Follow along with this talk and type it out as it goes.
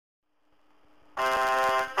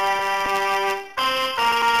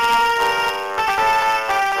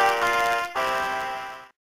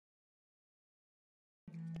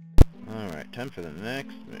for the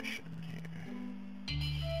next mission here.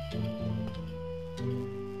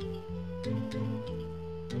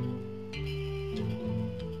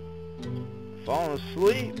 Falling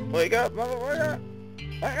asleep. Wake up, mother, wake up!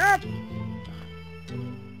 Wake up!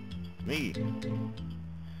 It's me.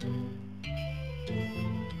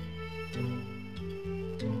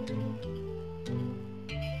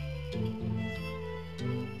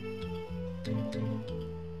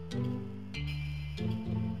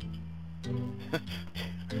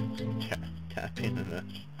 Tapping in this.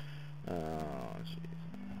 Oh, jeez.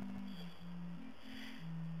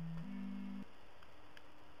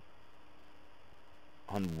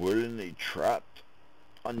 Unwillingly trapped,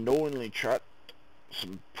 unknowingly trapped,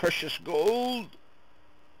 some precious gold.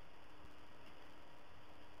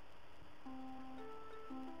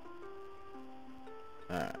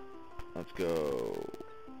 Alright, let's go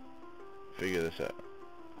figure this out.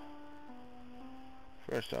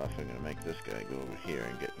 First off, I'm gonna make this guy go over here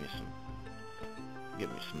and get me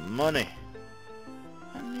some money.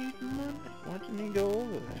 I need money. Why didn't he go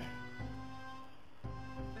over there?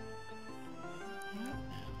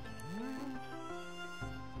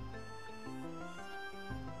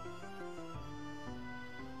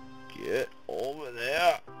 Get over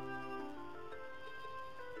there.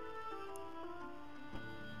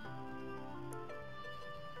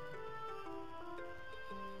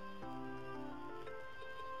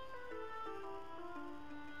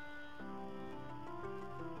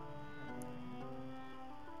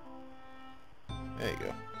 There you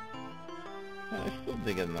go. Oh, I still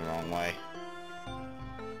digging the wrong way.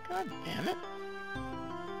 God damn it.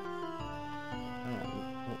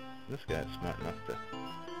 Oh, this guy's smart enough to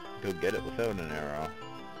go get it without an arrow.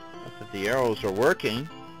 Not that the arrows are working.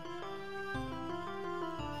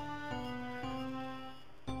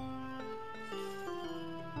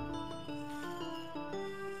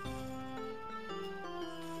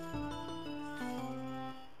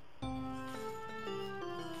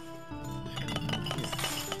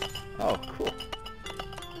 Oh, cool.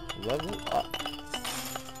 Level up.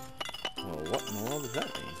 Well, what in the world does that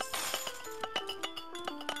mean?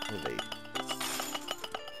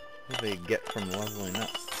 What do they get from leveling up?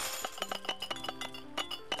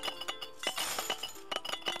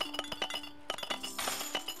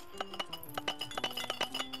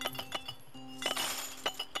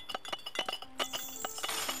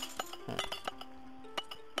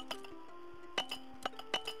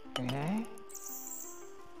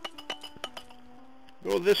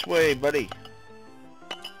 Go this way, buddy.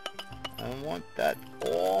 I want that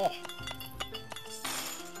ore.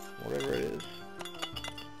 Whatever it is.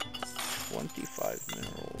 25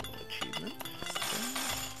 mineral achievements.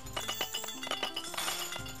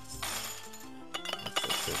 Looks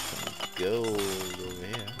like there's some gold over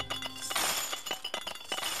here.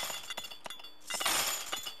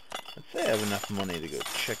 Let's say I have enough money to go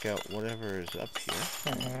check out whatever is up here.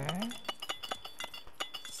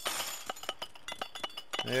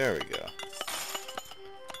 There we go.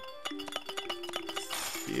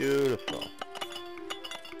 Beautiful.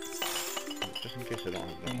 Just in case I don't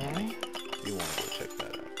have enough money, you want to go check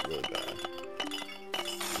that out really bad.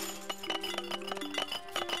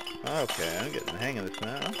 Okay, I'm getting the hang of this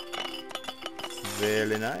now.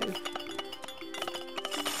 Very nice.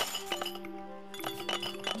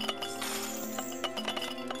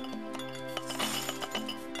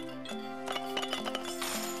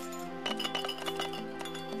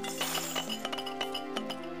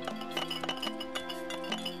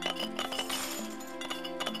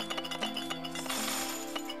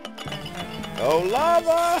 Oh,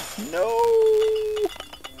 lava! No!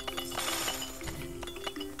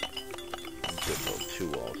 I'm gonna build 2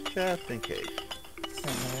 walls just in case. I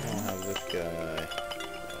don't have this guy.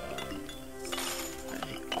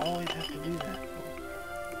 You always have to do that.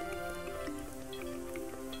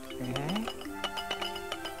 And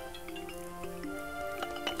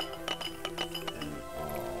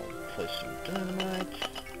I'll place some dynamite.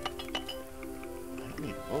 I don't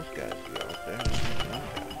need both guys to go out there.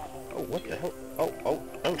 Oh, what the hell?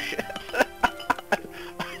 Oh, shit. I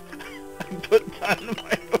put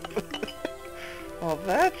dynamite over there. Oh,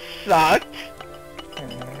 that sucked.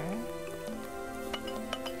 Alright,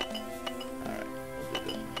 we'll do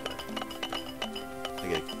this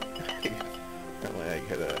instead. Apparently I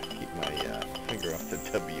gotta keep my finger off the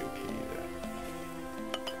W key there.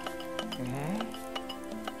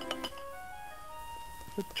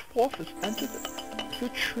 The dwarf has entered the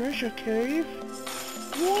treasure cave.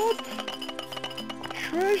 What?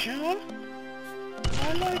 Treasure?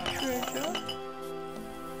 I like treasure.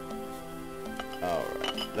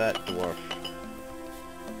 Alright, that dwarf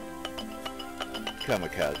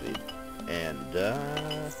kamikaze And the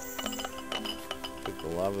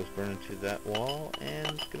lava's burning through that wall, and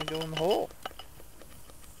it's gonna go in the hole.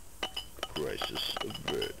 Crisis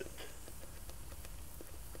averted.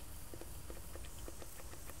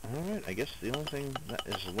 Alright, I guess the only thing that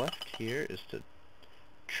is left here is to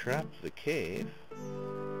trap the cave.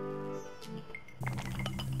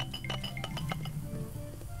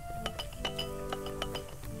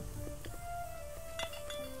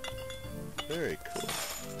 Very cool.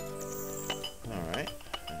 Alright,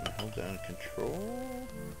 and hold down control.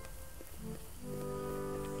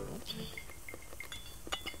 Oops.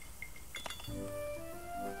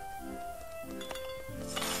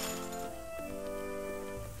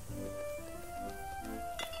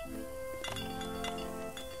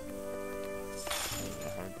 Having a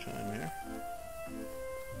hard time here.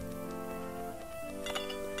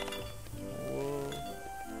 Whoa.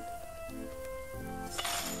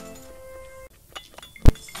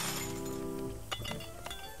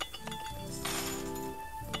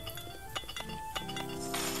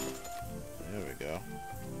 There we go.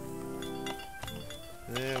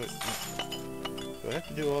 There we go. Do I have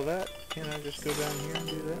to do all that? Can't I just go down here and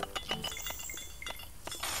do that?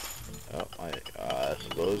 Oh, I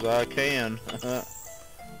suppose I can. Oh,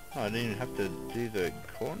 I didn't even have to do the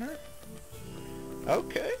corner?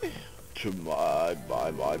 Okay. To by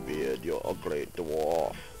my beard, you're a great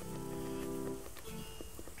dwarf.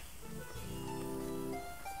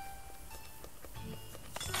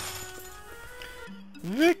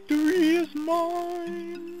 Victory is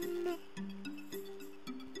mine!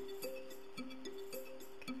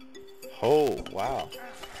 Oh, wow.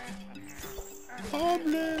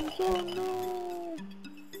 Goblins, oh no!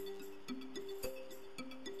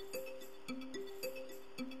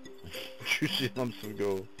 Juicy lumps of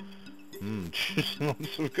gold. Juicy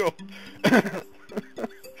lumps of gold.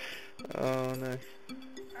 Oh, nice.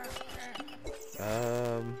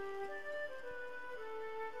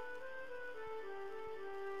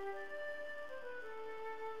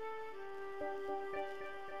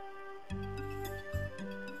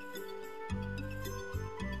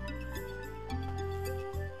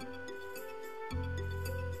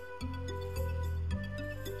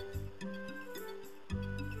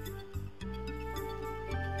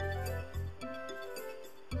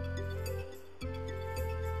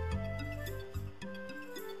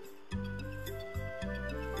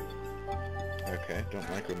 Okay, don't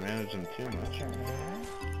micromanage them too much.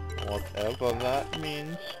 Whatever that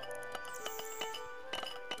means.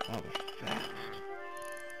 Oh, they're fast.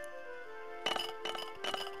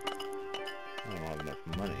 I don't have enough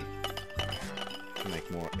money to make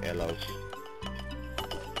more arrows.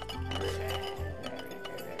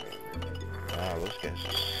 Wow, those guys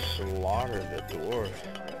slaughtered the dwarf.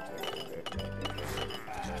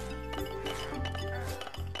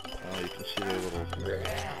 Oh, you can see their little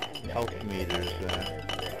health meters there.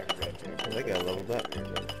 Oh, that guy leveled up.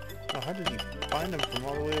 Oh, how did he find him from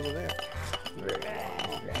all the way over there?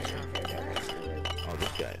 Oh,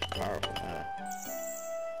 this guy is powerful, man.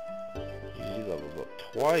 He leveled up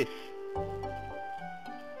twice.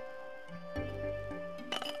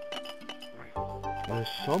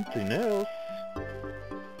 There's something else.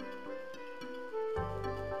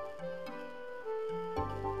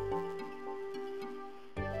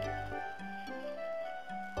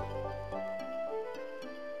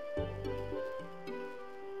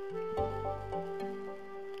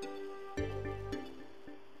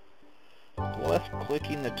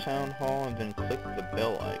 Left-clicking the town hall and then click the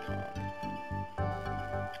bell icon.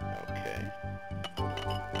 Okay.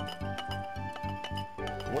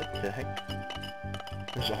 What the heck?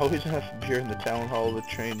 There's always enough beer in the town hall to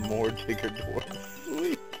train more digger dwarfs.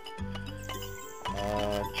 Sweet!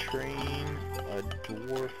 Train a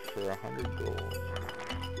dwarf for 100 gold.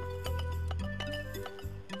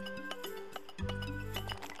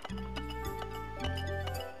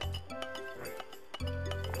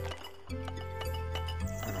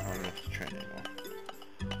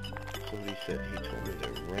 He told me to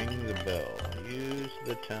ring the bell. Use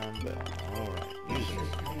the town bell. Alright,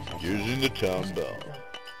 using the town bell.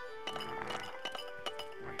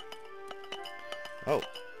 Oh,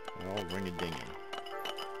 they're all ring-a-dinging.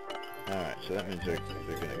 Alright, so that means they're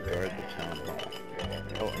gonna guard the town hall.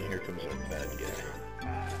 Oh, and here comes our bad guy.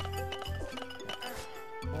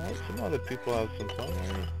 Alright, some other people have some fun.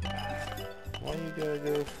 Why you gotta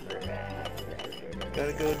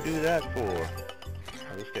go do that for?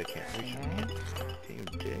 Oh, this guy can't reach him. Can't even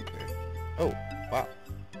dig her. Oh, wow.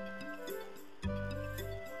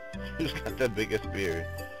 Who's got the biggest beard?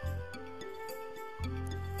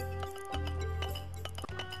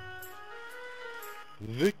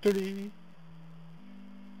 Victory!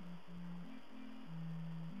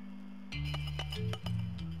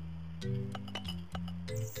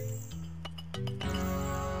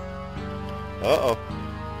 Uh-oh.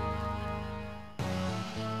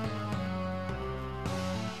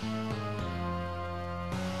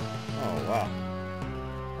 Oh, wow.